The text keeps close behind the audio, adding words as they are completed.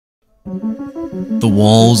The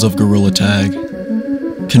walls of Gorilla Tag,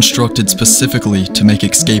 constructed specifically to make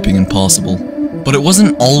escaping impossible. But it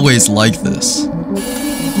wasn't always like this.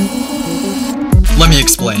 Let me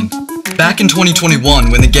explain. Back in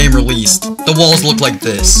 2021, when the game released, the walls looked like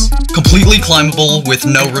this. Completely climbable with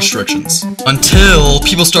no restrictions. Until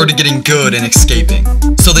people started getting good and escaping.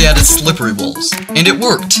 So they added slippery walls. And it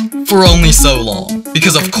worked. For only so long.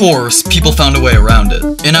 Because of course, people found a way around it.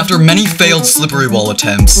 And after many failed slippery wall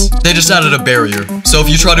attempts, they just added a barrier. So if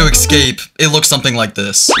you try to escape, it looks something like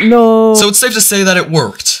this. No. So it's safe to say that it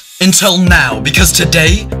worked. Until now, because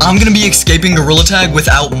today, I'm gonna be escaping Gorilla Tag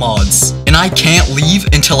without mods. And I can't leave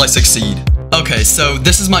until I succeed. Okay, so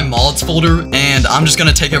this is my mods folder, and I'm just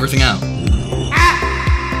gonna take everything out.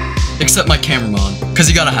 Except my camera mod, because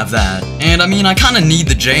you gotta have that. And I mean, I kinda need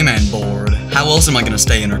the J-Man board. How else am I gonna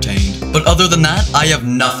stay entertained? But other than that, I have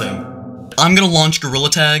nothing. I'm gonna launch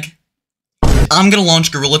Gorilla Tag.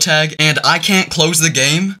 And I can't close the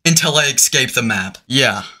game until I escape the map.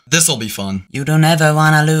 Yeah, this'll be fun. You don't ever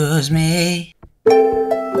wanna lose me.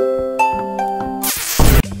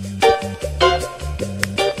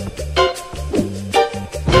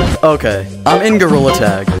 Okay, I'm in Gorilla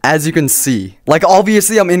Tag, as you can see. Like,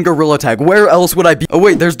 obviously I'm in Gorilla Tag. Where else would I be? Oh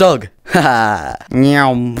wait, there's Doug. Haha.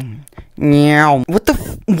 Meow. Meow.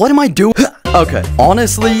 What am I doing? Okay,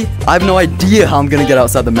 honestly, I have no idea how I'm gonna get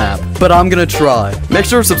outside the map, but I'm gonna try. Make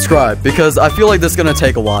sure to subscribe, because I feel like this is gonna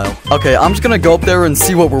take a while. Okay, I'm just gonna go up there and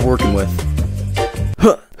see what we're working with.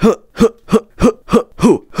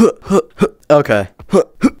 Okay.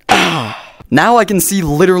 Now I can see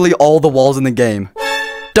literally all the walls in the game.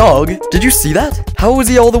 Doug, did you see that? How was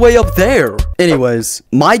he all the way up there? Anyways,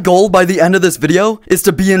 my goal by the end of this video is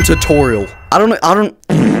to be in tutorial.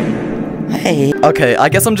 Hey. Okay, I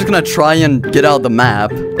guess I'm just gonna try and get out the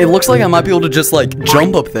map. It looks like I might be able to just, like,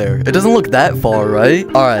 jump up there. It doesn't look that far, right?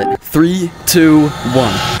 Alright, 3, 2,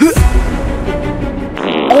 1.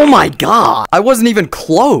 Oh my god! I wasn't even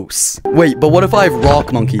close! Wait, but what if I have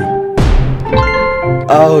Rock Monkey?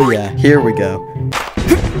 Oh yeah, here we go.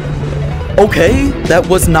 Okay, that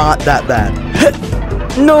was not that bad.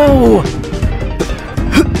 No!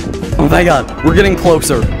 Oh my god, we're getting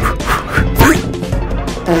closer.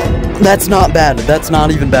 That's not bad. That's not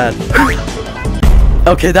even bad.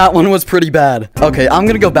 Okay, that one was pretty bad. Okay, I'm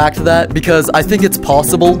gonna go back to that because I think it's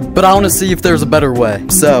possible, but I want to see if there's a better way.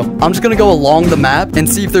 So, I'm just gonna go along the map and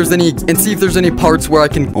see if there's any parts where I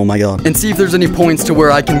can, oh my god, and see if there's any points to where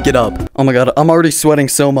I can get up. Oh my god, I'm already sweating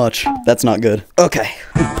so much. That's not good. Okay.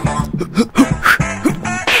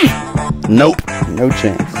 Nope, no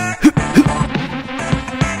chance.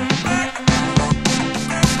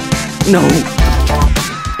 No.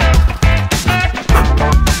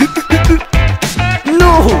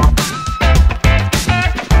 No!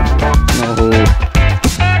 No.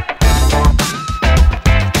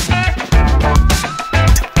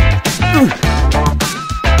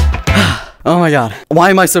 Oh my god. Why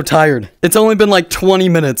am I so tired? It's only been like 20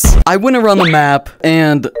 minutes. I went around the map,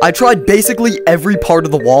 and I tried basically every part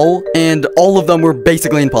of the wall, and all of them were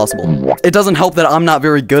basically impossible. It doesn't help that I'm not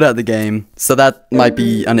very good at the game, so that might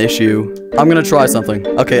be an issue. I'm gonna try something.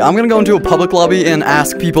 Okay, I'm gonna go into a public lobby and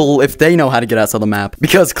ask people if they know how to get outside the map,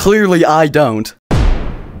 because clearly I don't.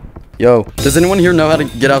 Yo, does anyone here know how to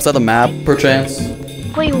get outside the map, perchance?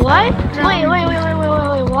 Wait, what? Wait,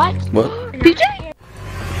 what? What? BJ?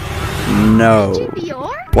 No.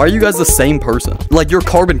 Why are you guys the same person? Like, you're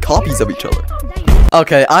carbon copies of each other.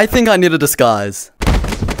 Okay, I think I need a disguise.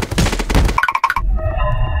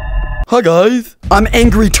 Hi, guys. I'm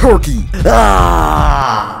Angry Turkey.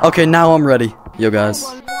 Ah! Okay, now I'm ready. Yo, guys.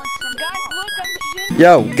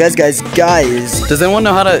 Yo, guys. Does anyone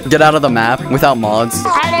know how to get out of the map without mods?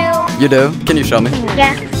 Hello. You do? Can you show me?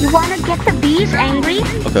 Yeah. You wanna get the bees angry?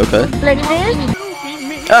 Okay. Like this?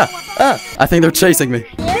 I think they're chasing me.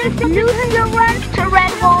 Use your run to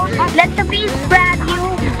red walls, let the bees grab you,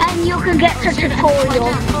 and you can get to tutorial.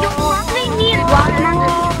 You probably need Rock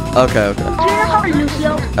Monkey. Okay. Do you know how to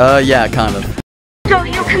Lucio? Yeah, kind of. So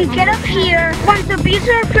you can get up here. Once the bees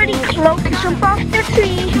are pretty close, jump off the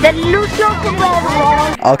tree, then Lucio the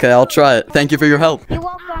red wall. Okay, I'll try it. Thank you for your help. You're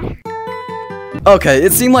welcome. Okay,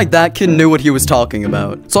 it seemed like that kid knew what he was talking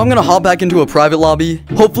about. So I'm gonna hop back into a private lobby.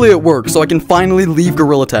 Hopefully it works so I can finally leave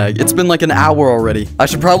Gorilla Tag. It's been like an hour already. I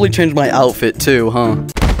should probably change my outfit too, huh?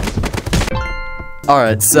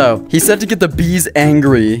 Alright, so he said to get the bees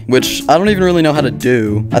angry, which I don't even really know how to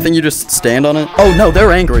do. I think you just stand on it. Oh no,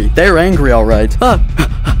 they're angry. They're angry, alright.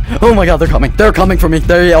 Oh my god, they're coming. They're coming for me.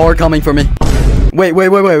 They are coming for me. Wait.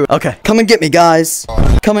 Okay, come and get me, guys.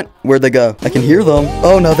 Come in. Where'd they go? I can hear them.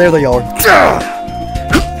 Oh no, there they are.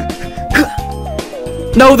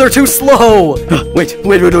 No, they're too slow. Wait.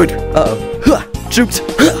 Uh-oh. Juked.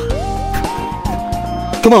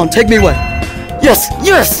 Come on, take me away. Yes.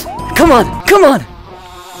 Come on.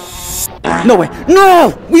 No way.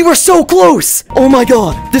 No! We were so close! Oh my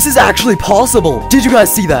god. This is actually possible. Did you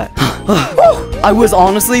guys see that? I was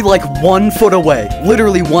honestly like 1 foot away.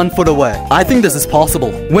 Literally 1 foot away. I think this is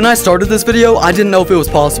possible. When I started this video, I didn't know if it was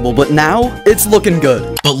possible, but now it's looking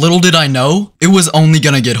good. But little did I know, it was only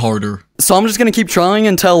gonna get harder. So I'm just gonna keep trying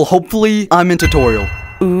until hopefully I'm in tutorial.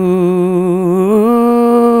 Ooh.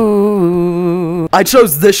 I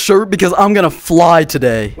chose this shirt because I'm gonna fly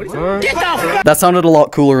today. That sounded a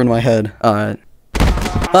lot cooler in my head. Alright.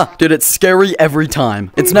 Dude, it's scary every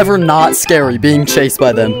time. It's never not scary being chased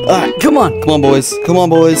by them. Alright, come on. Come on,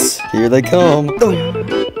 boys. Here they come.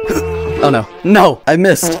 Oh no. No, I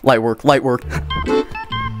missed. Light work.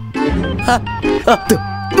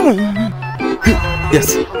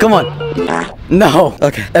 Yes, come on. No.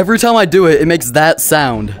 Okay. Every time I do it, it makes that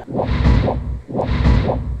sound.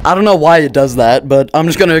 I don't know why it does that, but I'm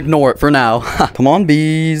just gonna ignore it for now. Come on,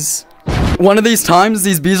 bees. One of these times,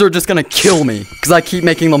 these bees are just gonna kill me, because I keep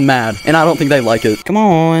making them mad, and I don't think they like it. Come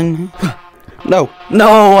on. No,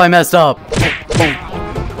 I messed up.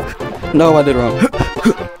 No, I did wrong.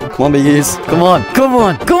 Come on, bees. Come on.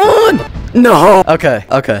 No. Okay.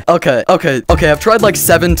 I've tried like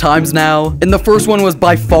 7 times now, and the first one was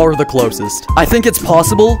by far the closest. I think it's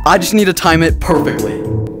possible. I just need to time it perfectly.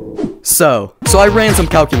 So I ran some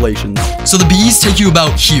calculations. So the bees take you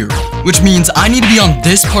about here, which means I need to be on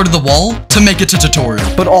this part of the wall to make it to tutorial.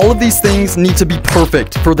 But all of these things need to be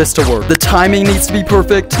perfect for this to work. The timing needs to be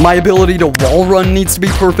perfect. My ability to wall run needs to be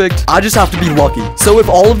perfect. I just have to be lucky. So if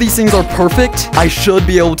all of these things are perfect, I should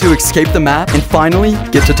be able to escape the map and finally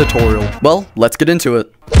get to tutorial. Well, let's get into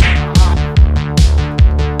it.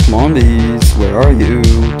 Come on, bees. Where are you?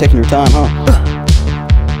 Taking your time, huh?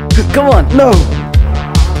 Come on. No.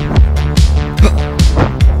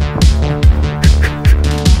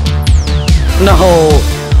 No!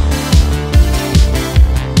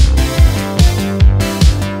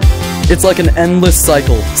 It's like an endless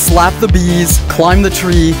cycle. Slap the bees, climb the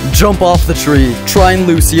tree, jump off the tree, try and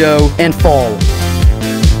Lucio, and fall.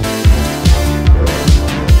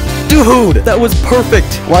 Dude, that was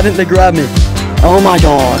perfect! Why didn't they grab me? Oh my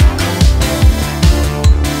god.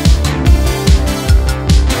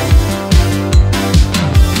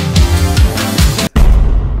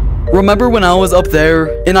 Remember when I was up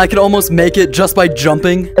there and I could almost make it just by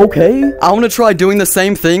jumping? Okay. I want to try doing the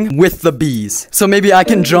same thing with the bees. So maybe I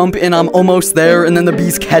can jump and I'm almost there and then the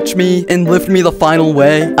bees catch me and lift me the final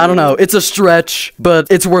way. I don't know. It's a stretch, but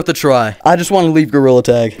it's worth a try. I just want to leave Gorilla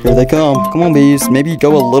Tag. Here they come. Come on, bees. Maybe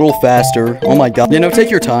go a little faster. Oh my god. You know, take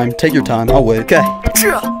your time. I'll wait. Okay.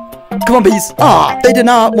 Come on, bees. They did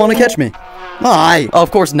not want to catch me. Hi. Oh,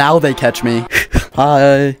 of course, now they catch me.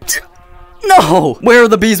 Hi. No! Where are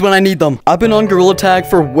the bees when I need them? I've been on Gorilla Tag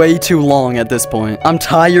for way too long at this point. I'm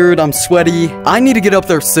tired, I'm sweaty. I need to get up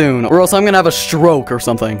there soon, or else I'm gonna have a stroke or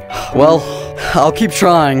something. Well, I'll keep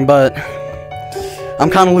trying, but I'm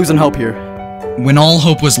kinda losing hope here. When all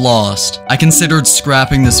hope was lost, I considered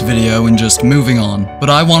scrapping this video and just moving on, but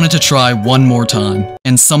I wanted to try one more time,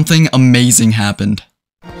 and something amazing happened.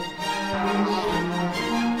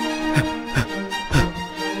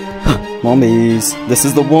 Mummies, this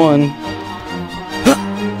is the one.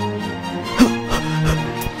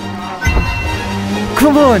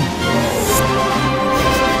 Come on!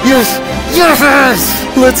 Yes!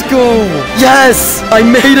 Yes! Let's go! Yes! I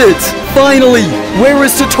made it! Finally! Where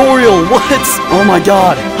is tutorial? What? Oh my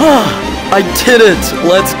god! I did it!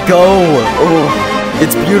 Let's go! Oh,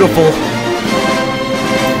 it's beautiful.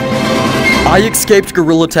 I escaped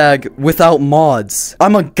Gorilla Tag without mods.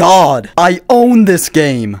 I'm a god. I own this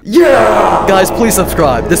game. Yeah! Guys, please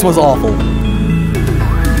subscribe. This was awful.